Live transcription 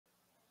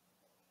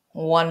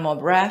One more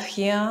breath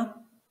here.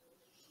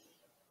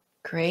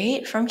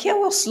 Great. From here,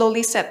 we'll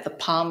slowly set the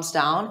palms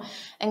down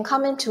and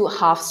come into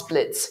half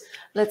splits.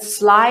 Let's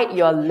slide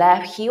your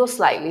left heel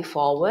slightly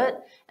forward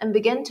and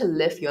begin to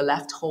lift your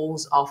left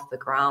toes off the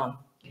ground.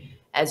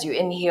 As you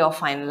inhale,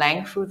 find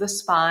length through the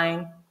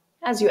spine.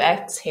 As you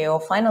exhale,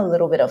 find a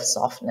little bit of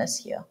softness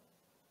here.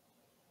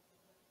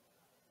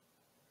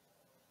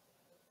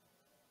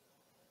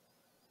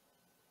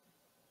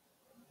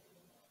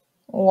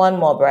 One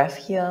more breath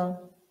here.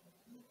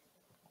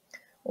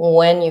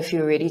 When you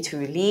feel ready to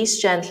release,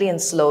 gently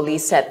and slowly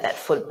set that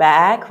foot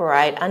back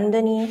right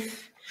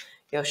underneath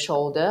your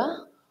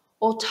shoulder,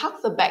 or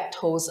tuck the back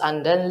toes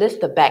under and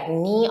lift the back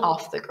knee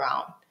off the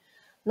ground.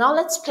 Now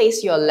let's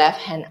place your left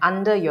hand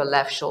under your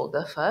left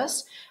shoulder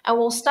first, and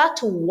we'll start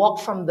to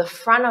walk from the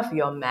front of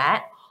your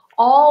mat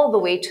all the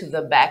way to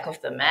the back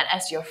of the mat.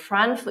 As your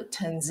front foot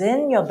turns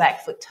in, your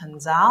back foot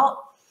turns out.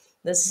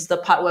 This is the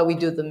part where we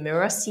do the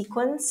mirror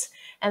sequence.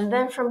 And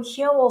then from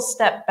here, we'll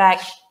step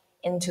back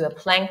into a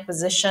plank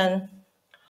position.